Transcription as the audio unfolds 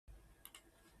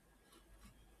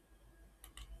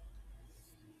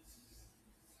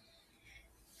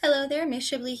Hello there, Miss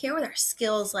Shibley here with our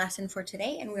skills lesson for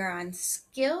today, and we're on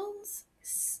Skill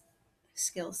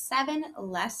 7,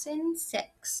 Lesson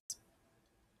 6.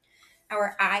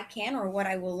 Our I can, or what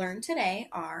I will learn today,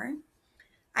 are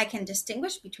I can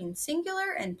distinguish between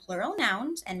singular and plural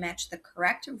nouns and match the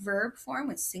correct verb form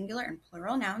with singular and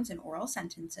plural nouns in oral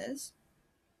sentences.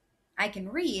 I can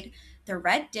read The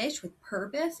Red Dish with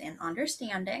purpose and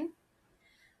understanding.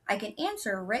 I can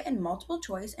answer written multiple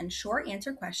choice and short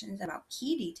answer questions about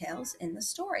key details in the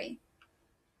story.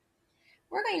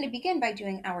 We're going to begin by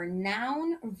doing our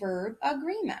noun-verb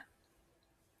agreement.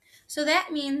 So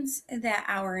that means that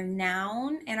our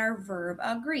noun and our verb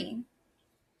agree.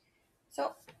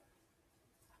 So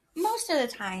most of the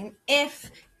time,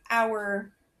 if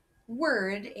our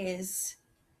word is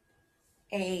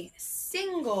a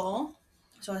singular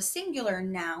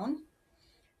noun,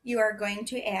 you are going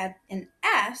to add an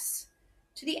S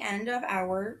to the end of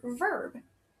our verb.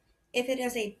 If it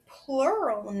is a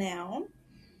plural noun,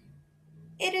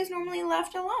 it is normally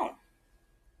left alone.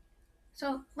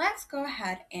 So let's go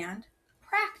ahead and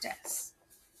practice.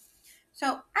 So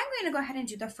I'm going to go ahead and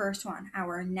do the first one.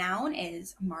 Our noun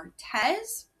is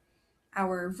Martez.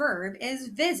 Our verb is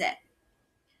visit.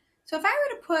 So if I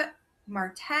were to put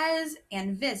Martez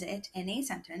and visit in a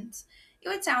sentence, it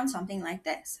would sound something like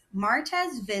this.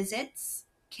 Martez visits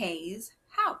Kay's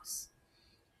house.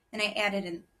 And I added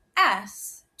an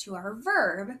S to our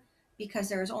verb because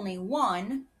there's only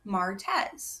one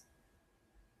Martez.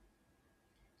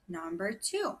 Number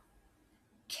 2.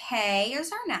 Kay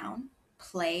is our noun.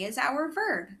 Play is our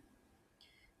verb.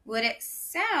 Would it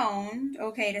sound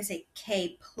okay to say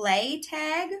Kay play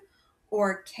tag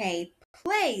or Kay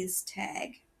plays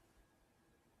tag?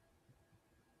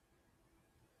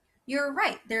 You're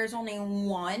right. There's only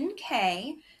one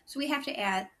K, so we have to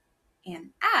add an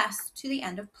S to the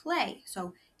end of play.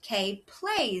 So Kay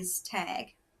plays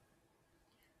tag.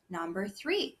 Number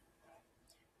 3.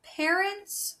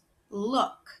 Parents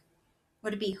look.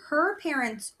 Would it be her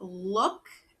parents look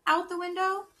out the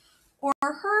window or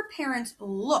her parents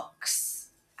looks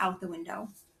out the window?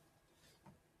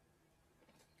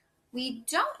 We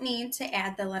don't need to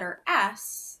add the letter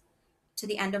S to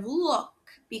the end of look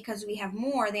because we have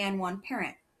more than one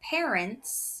parent.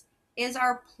 Parents is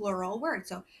our plural word.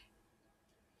 So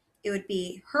it would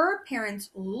be her parents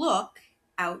look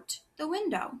out the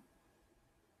window.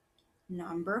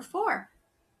 Number 4.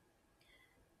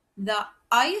 The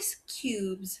ice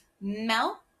cubes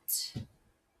melt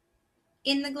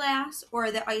in the glass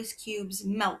or the ice cubes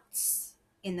melts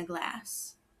in the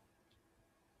glass.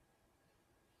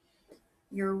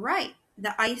 You're right.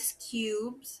 The ice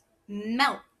cubes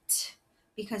melt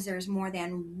because there's more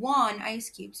than one ice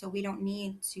cube, so we don't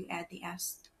need to add the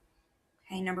S.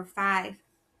 Okay, number 5.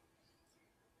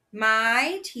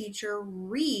 My teacher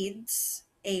reads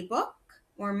a book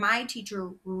or my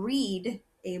teacher read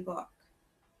a book.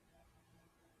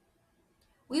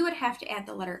 We would have to add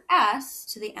the letter S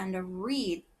to the end of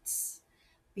reads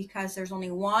because there's only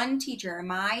one teacher.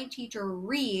 My teacher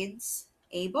reads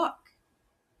a book.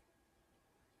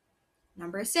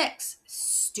 Number 6,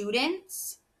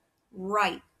 students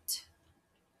write.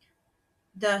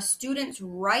 The students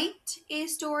write a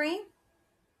story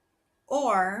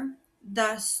or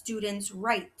the students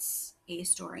writes a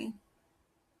story.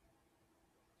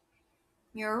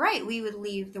 You're right, we would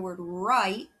leave the word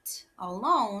write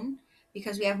alone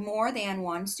because we have more than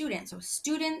one student. So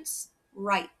students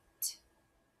write.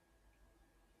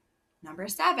 Number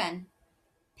 7,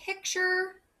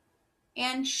 picture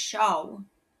and show.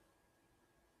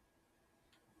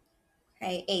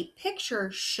 Okay, a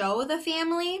picture show the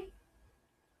family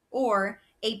or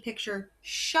a picture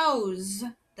shows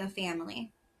the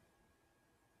family.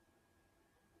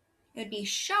 It would be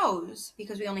shows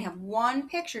because we only have one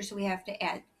picture, so we have to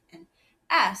add an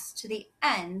S to the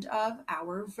end of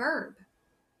our verb.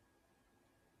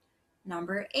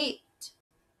 Number 8,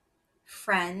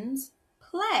 friends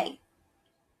play.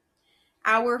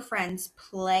 Our friends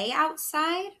play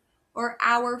outside or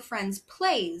our friends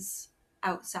plays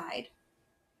outside.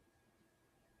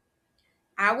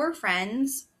 Our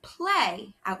friends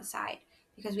play outside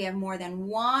because we have more than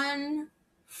one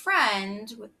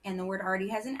friend and the word already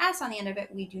has an S on the end of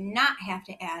it. We do not have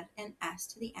to add an S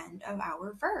to the end of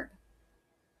our verb.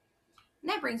 And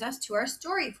that brings us to our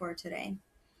story for today.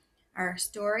 Our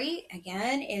story,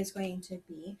 again, is going to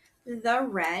be The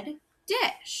Red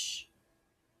Dish.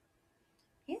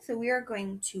 Okay, so we are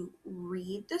going to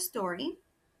read the story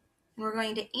and we're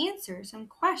going to answer some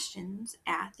questions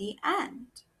at the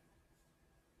end.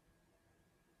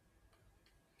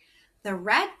 The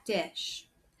Red Dish.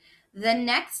 The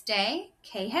next day,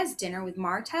 Kay has dinner with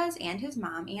Martez and his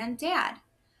mom and dad.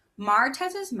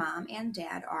 Martez's mom and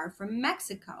dad are from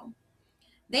Mexico.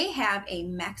 They have a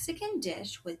Mexican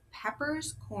dish with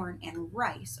peppers, corn, and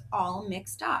rice all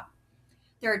mixed up.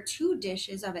 There are 2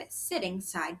 dishes of it sitting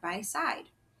side by side.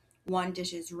 One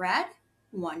dish is red,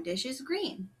 one dish is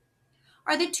green.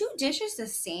 Are the 2 dishes the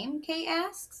same? Kay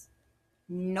asks.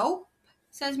 Nope,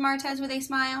 says Martez with a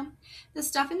smile. The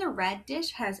stuff in the red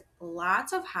dish has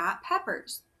lots of hot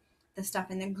peppers. The stuff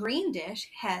in the green dish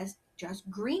has just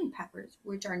green peppers,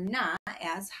 which are not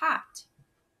as hot.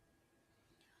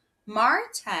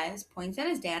 Martez points at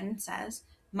his dad and says,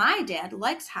 "My dad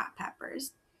likes hot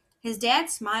peppers." His dad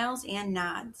smiles and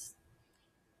nods.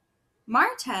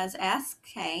 Martez asks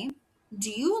Kay, "Do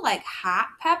you like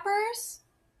hot peppers?"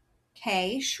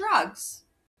 Kay shrugs.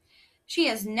 She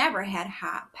has never had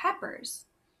hot peppers.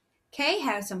 Kay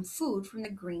has some food from the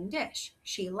green dish.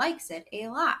 She likes it a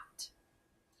lot.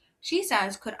 She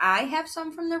says, "Could I have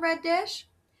some from the red dish?"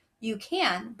 "You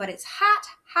can, but it's hot,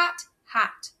 hot,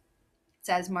 hot,"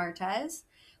 says Martez.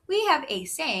 "We have a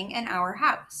saying in our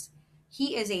house.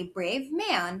 He is a brave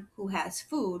man who has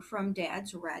food from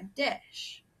Dad's red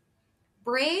dish."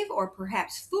 Brave or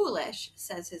perhaps foolish,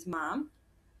 says his mom.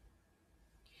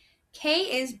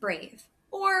 Kay is brave,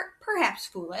 or perhaps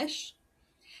foolish.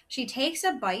 She takes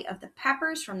a bite of the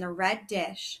peppers from the red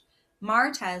dish.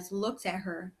 Martez looks at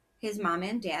her. His mom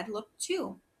and dad look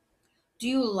too. "Do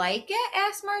you like it?"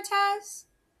 asks Martez.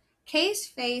 Kay's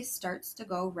face starts to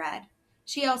go red.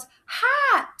 She yells,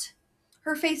 "Hot!"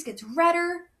 Her face gets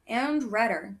redder and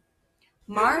redder.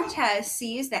 Martez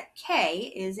sees that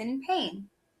Kay is in pain.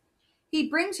 He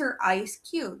brings her ice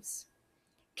cubes.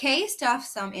 Kay stuffs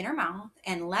some in her mouth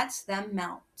and lets them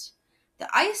melt. The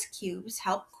ice cubes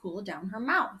help cool down her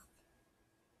mouth.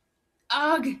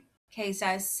 "Ugh," Kay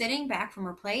says, sitting back from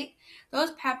her plate.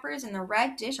 "Those peppers in the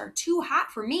red dish are too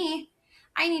hot for me.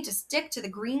 I need to stick to the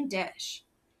green dish."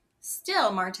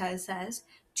 "Still," Martez says,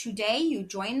 "today you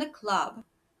join the club."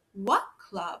 "What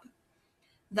club?"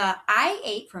 "The I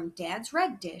ate from Dad's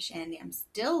red dish and am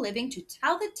still living to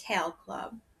tell the tale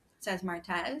club," says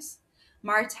Martez.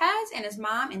 Martez and his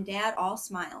mom and dad all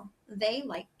smile. They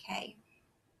like Kay.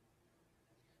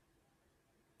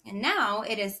 And now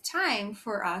it is time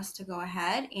for us to go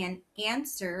ahead and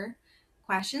answer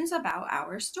questions about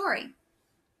our story.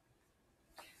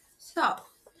 So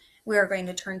we are going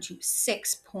to turn to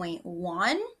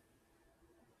 6.1.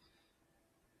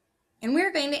 And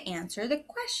we're going to answer the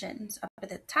questions. Up at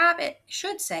the top, it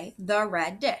should say the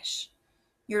red dish.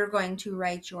 You're going to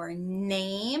write your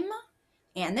name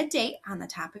and the date on the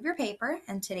top of your paper.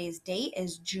 And today's date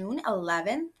is June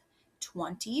 11th,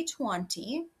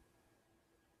 2020.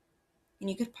 And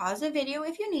you could pause the video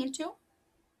if you need to.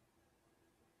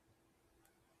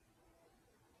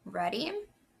 Ready?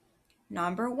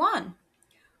 Number 1.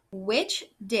 Which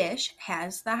dish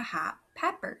has the hot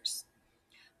peppers?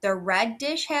 The red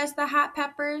dish has the hot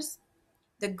peppers.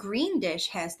 The green dish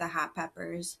has the hot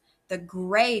peppers. The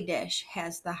gray dish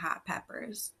has the hot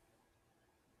peppers.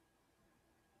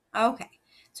 Okay,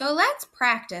 so let's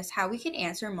practice how we can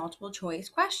answer multiple choice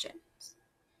questions.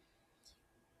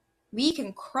 We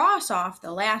can cross off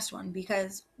the last one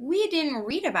because we didn't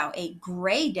read about a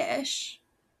gray dish.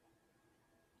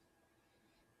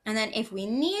 And then if we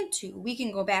need to, we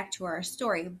can go back to our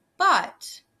story.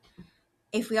 But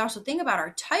if we also think about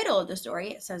our title of the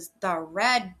story, it says the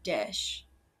red dish.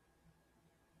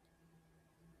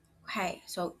 Okay,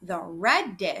 so the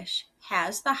red dish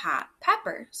has the hot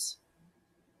peppers.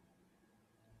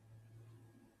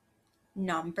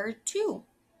 Number 2.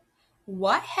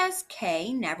 What has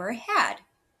Kay never had?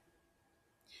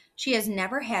 She has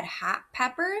never had hot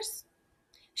peppers.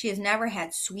 She has never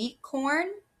had sweet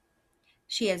corn.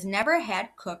 She has never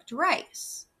had cooked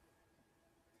rice.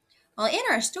 Well, in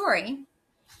our story,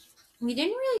 we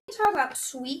didn't really talk about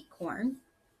sweet corn.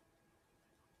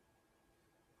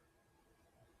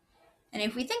 And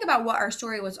if we think about what our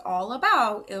story was all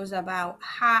about, it was about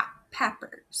hot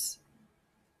peppers.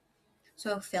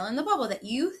 So fill in the bubble that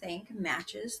you think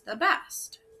matches the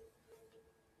best.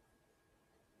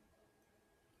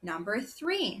 Number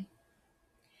 3.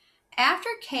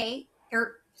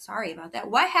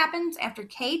 What happens after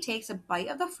Kay takes a bite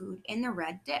of the food in the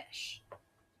red dish?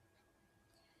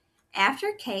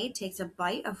 After Kay takes a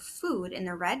bite of food in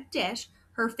the red dish,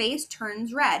 her face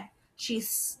turns red. She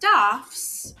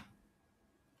stuffs.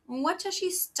 What does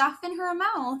she stuff in her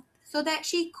mouth so that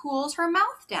she cools her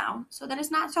mouth down so that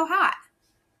it's not so hot?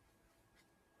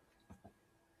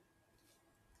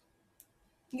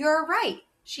 You're right.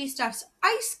 She stuffs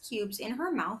ice cubes in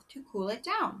her mouth to cool it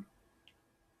down.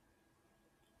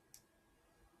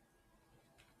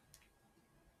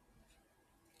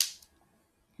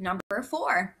 Number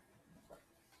 4.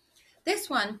 This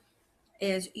one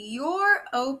is your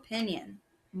opinion,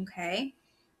 okay?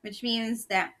 Which means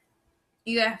that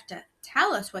you have to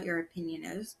tell us what your opinion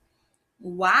is,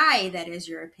 why that is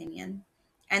your opinion,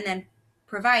 and then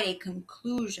provide a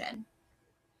conclusion.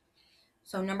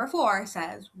 So number 4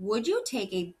 says, would you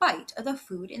take a bite of the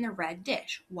food in the red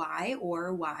dish? Why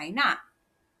or why not?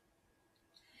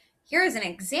 Here is an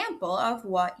example of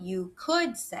what you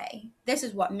could say. This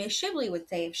is what Miss Shibley would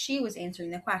say if she was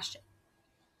answering the question.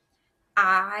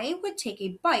 I would take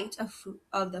a bite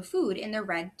of the food in the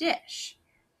red dish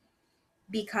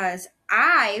because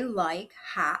I like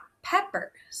hot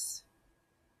peppers.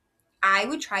 I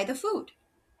would try the food.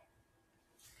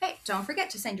 Hey, don't forget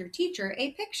to send your teacher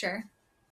a picture.